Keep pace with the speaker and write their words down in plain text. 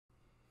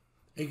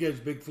Hey guys,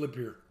 Big Flip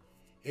here.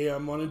 Hey,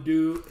 I'm going to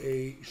do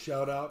a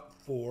shout out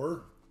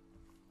for,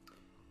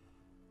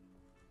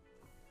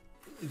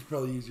 it's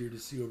probably easier to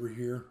see over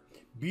here,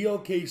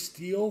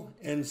 BLKSteel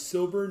and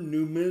Silver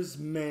Numiz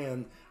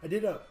Man. I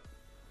did a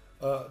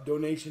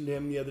donation to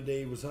him the other day.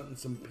 He was hunting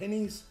some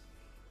pennies.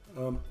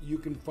 You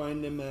can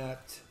find them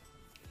at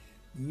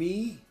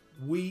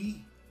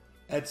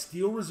at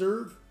Steel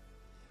Reserve,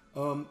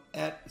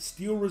 at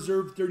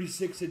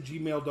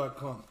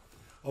steelreserve36@gmail.com.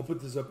 I'll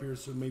put this up here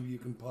so maybe you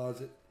can pause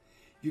it.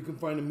 You can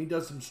find him. He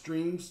does some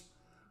streams.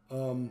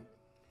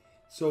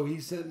 So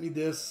he sent me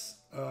this.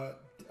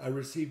 I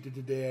received it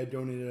today. I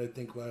donated, I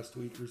think, last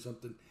week or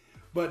something.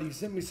 But he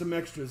sent me some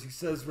extras. He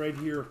says right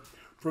here,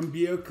 from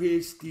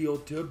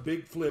BLKSteel to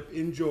Big Flip,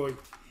 enjoy.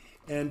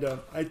 And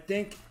I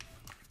think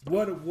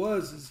what it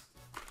was is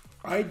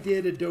I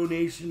did a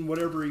donation,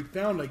 whatever he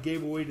found, I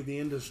gave away to the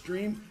end of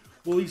stream.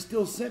 Well, he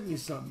still sent me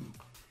something.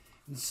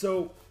 And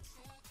so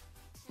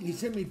he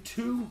sent me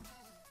 2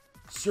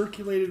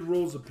 circulated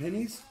rolls of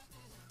pennies,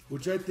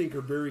 which I think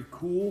are very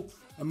cool.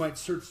 I might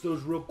search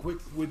those real quick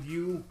with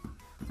you.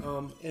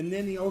 And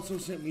then he also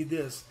sent me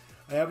this.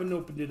 I haven't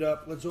opened it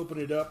up. Let's open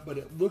it up. But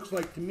it looks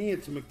like, to me,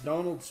 it's a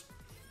McDonald's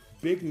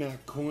Big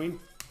Mac coin.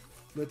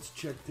 Let's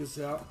check this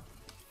out.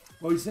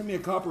 Well, he sent me a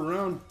copper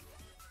round.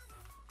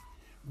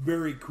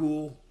 Very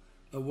cool.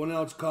 A 1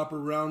 ounce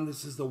copper round.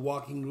 This is the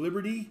Walking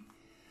Liberty.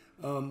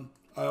 I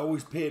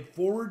always pay it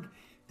forward.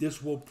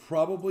 This will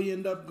probably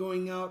end up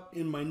going out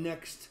in my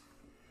next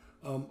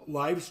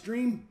live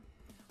stream.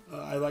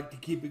 I like to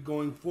keep it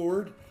going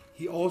forward.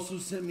 He also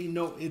sent me,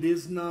 no, it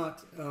is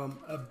not a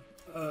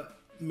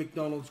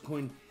McDonald's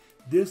coin.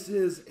 This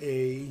is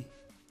a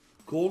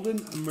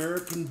Golden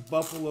American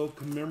Buffalo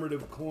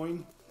commemorative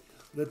coin.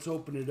 Let's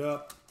open it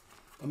up.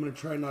 I'm going to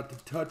try not to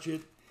touch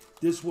it.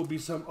 This will be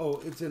some, oh,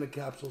 it's in a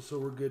capsule, so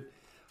we're good.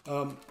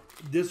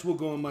 This will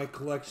go in my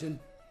collection.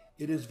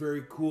 It is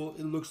very cool.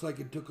 It looks like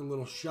it took a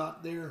little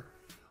shot there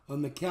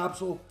on the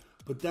capsule,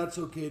 but that's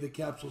okay. The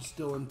capsule's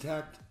still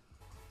intact.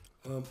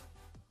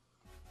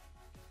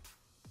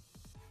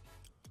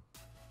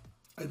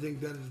 I think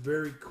that is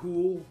very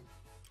cool.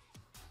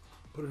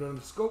 Put it on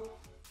the scope.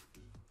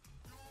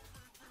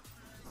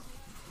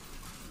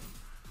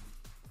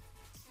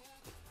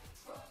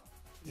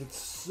 It's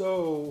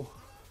so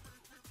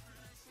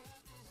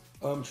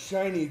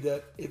shiny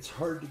that it's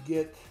hard to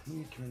get. Let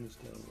me turn this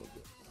down a little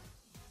bit.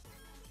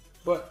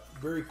 But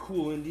very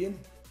cool Indian.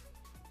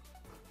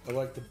 I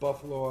like the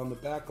buffalo on the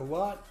back a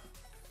lot.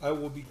 I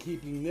will be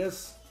keeping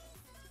this,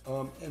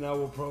 and I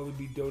will probably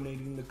be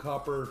donating the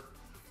copper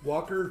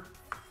walker.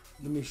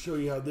 Let me show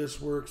you how this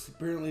works.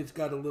 Apparently it's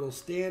got a little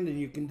stand and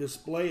you can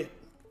display it.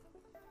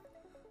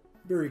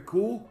 Very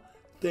cool.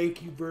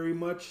 Thank you very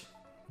much,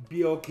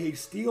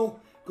 BLKSteel.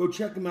 Go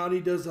check him out. He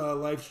does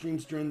live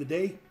streams during the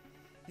day.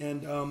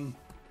 And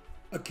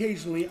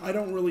occasionally, I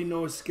don't really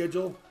know his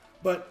schedule,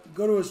 but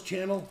go to his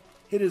channel,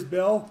 hit his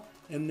bell,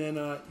 and then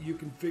you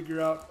can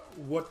figure out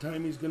what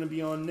time he's going to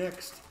be on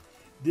next.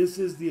 This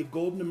is the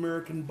Golden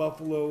American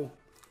Buffalo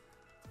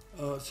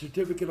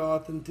certificate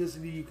of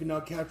authenticity. You can now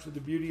capture the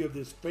beauty of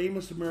this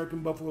famous American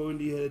Buffalo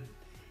India head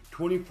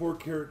 24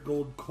 karat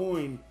gold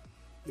coin.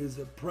 It is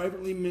a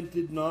privately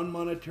minted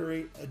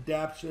non-monetary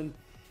adaptation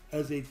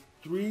as a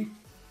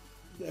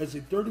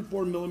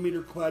 34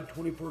 millimeter clad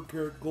 24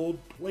 karat gold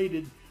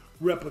plated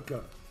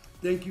replica.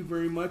 Thank you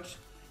very much,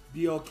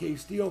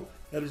 BLKSteel.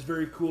 That is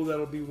very cool.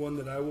 That'll be one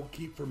that I will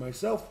keep for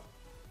myself.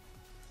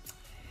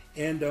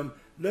 And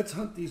let's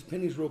hunt these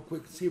pennies real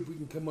quick and see if we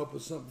can come up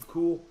with something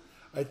cool.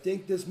 I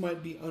think this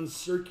might be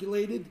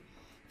uncirculated.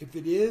 If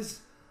it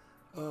is,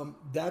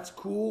 that's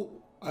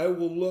cool. I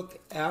will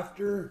look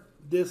after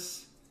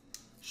this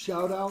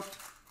shout out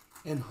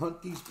and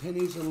hunt these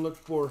pennies and look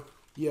for,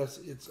 yes,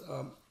 it's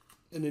an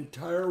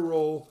entire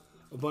roll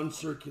of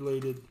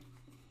uncirculated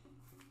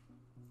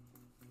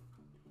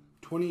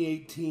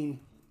 2018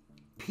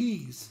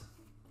 P's.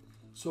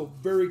 So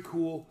very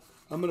cool.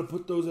 I'm going to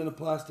put those in a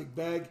plastic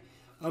bag.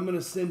 I'm going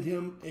to send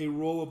him a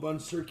roll of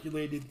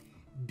uncirculated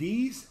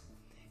D's.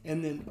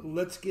 And then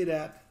let's get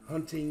at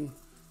hunting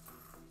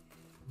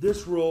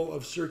this roll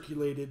of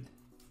circulated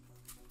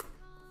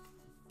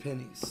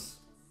pennies.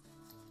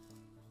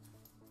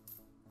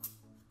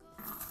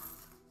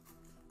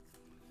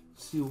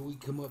 See what we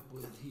come up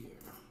with here.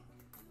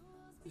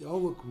 They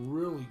all look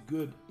really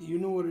good. You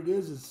know what it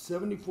is? It's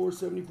 74,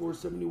 74,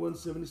 71,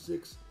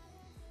 76,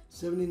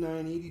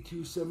 79,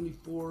 82,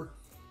 74.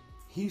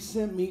 He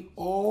sent me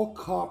all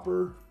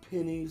copper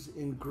pennies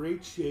in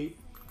great shape.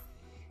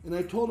 And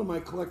I told him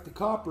I collect the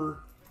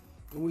copper,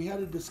 and we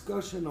had a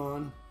discussion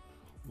on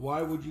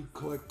why would you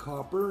collect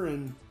copper,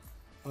 and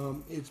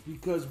it's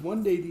because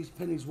one day these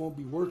pennies won't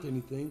be worth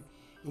anything,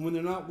 and when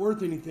they're not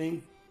worth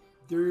anything,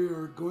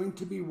 they're going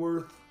to be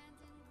worth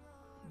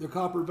the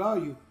copper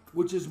value,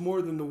 which is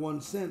more than the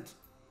 1 cent.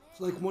 It's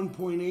like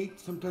 1.8,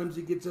 sometimes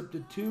it gets up to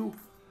 2.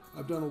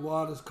 I've done a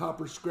lot of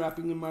copper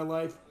scrapping in my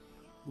life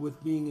with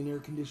being an air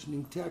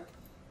conditioning tech,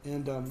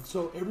 and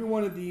so every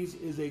one of these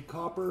is a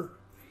copper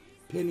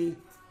penny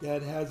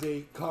that has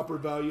a copper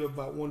value of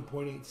about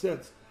 1.8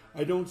 cents.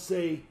 I don't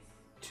say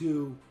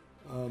to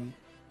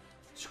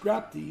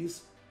scrap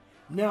these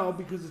now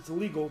because it's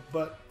illegal,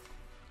 but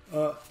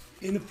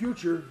in the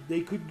future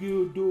they could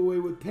do away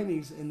with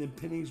pennies, and then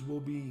pennies will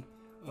be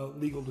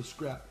legal to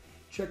scrap.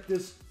 Check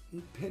this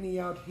penny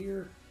out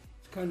here.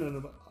 It's kind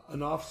of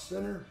an off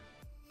center.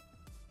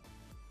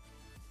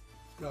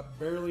 It's got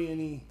barely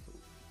any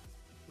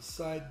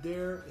side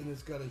there, and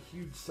it's got a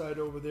huge side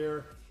over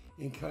there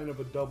and kind of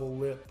a double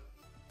lip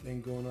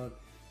thing going on.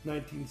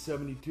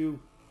 1972,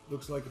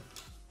 looks like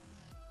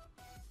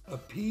a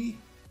P,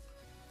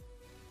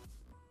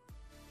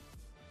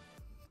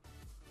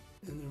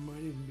 and there might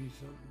even be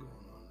something going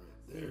on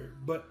right there.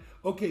 But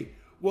okay,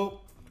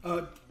 well,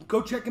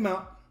 go check him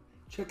out.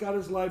 Check out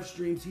his live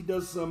streams. He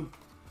does some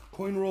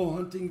coin roll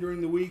hunting during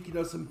the week. He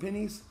does some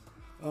pennies.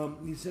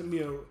 He sent me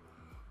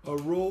a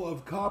roll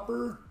of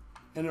copper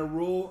and a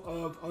roll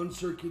of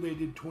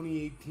uncirculated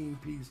 2018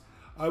 Ps.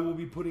 I will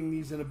be putting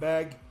these in a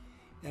bag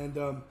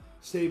and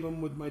save them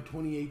with my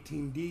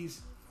 2018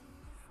 Ds.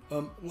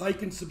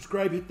 Like and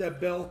subscribe, hit that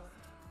bell.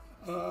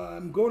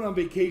 I'm going on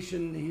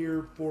vacation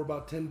here for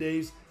about 10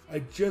 days. I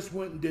just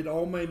went and did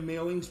all my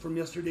mailings from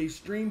yesterday's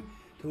stream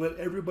to let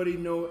everybody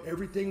know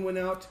everything went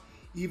out,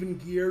 even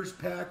Gears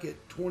pack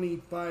at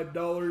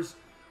 $25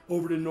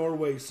 over to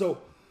Norway. So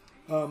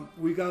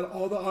we got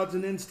all the odds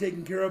and ends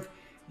taken care of.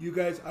 You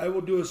guys, I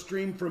will do a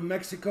stream from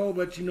Mexico,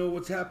 let you know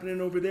what's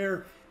happening over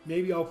there.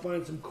 Maybe I'll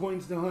find some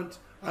coins to hunt.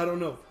 I don't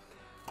know.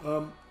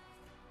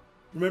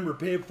 Remember,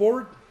 pay it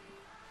forward.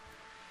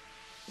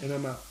 And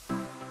I'm out.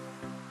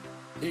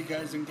 Hey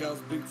guys and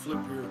gals, Big Flip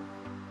here.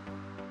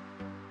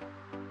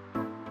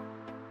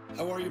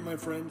 How are you, my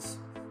friends?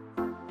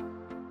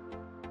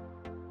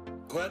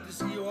 Glad to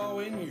see you all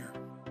in here.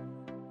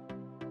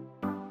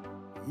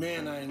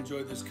 Man, I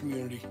enjoy this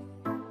community.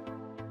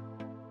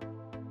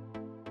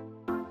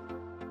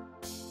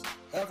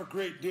 Have a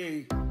great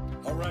day.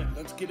 All right,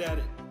 let's get at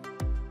it.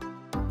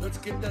 Let's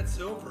get that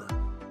silver.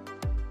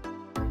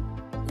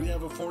 We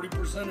have a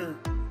 40%er.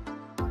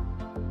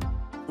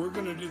 We're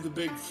gonna do the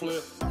big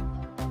flip.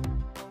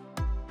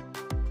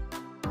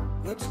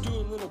 Let's do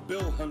a little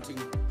bill hunting.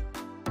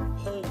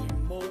 Holy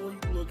moly,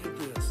 look at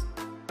this.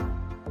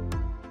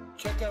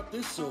 Check out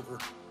this silver.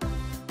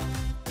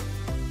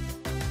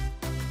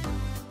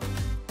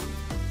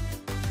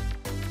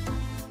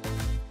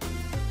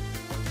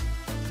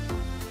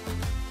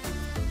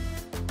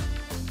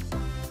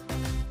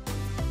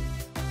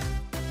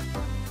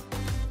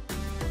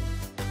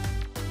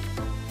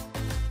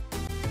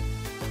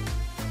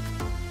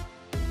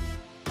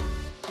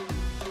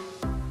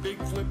 Big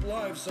Flip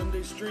Live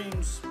Sunday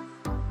streams.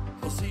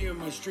 I'll see you in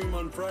my stream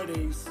on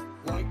Fridays.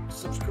 Like,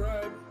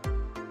 subscribe,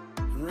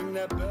 and ring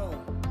that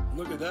bell.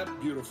 Look at that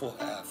beautiful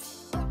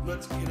half.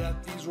 Let's get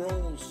at these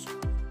rolls.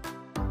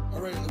 All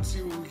right, let's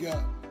see what we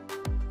got.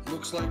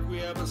 Looks like we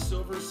have a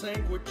silver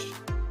sandwich.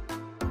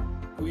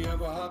 We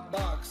have a hot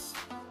box.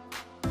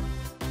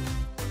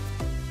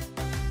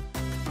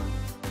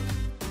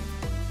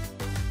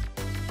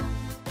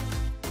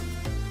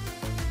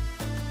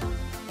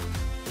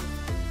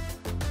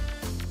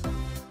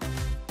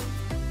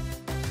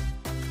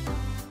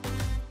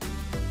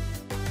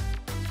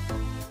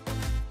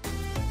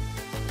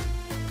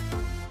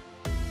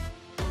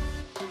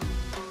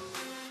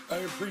 I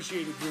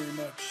appreciate it very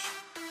much.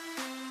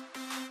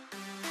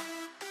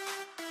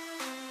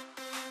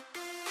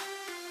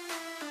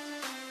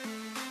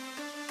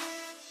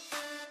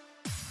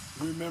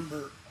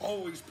 Remember,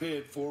 always pay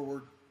it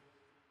forward.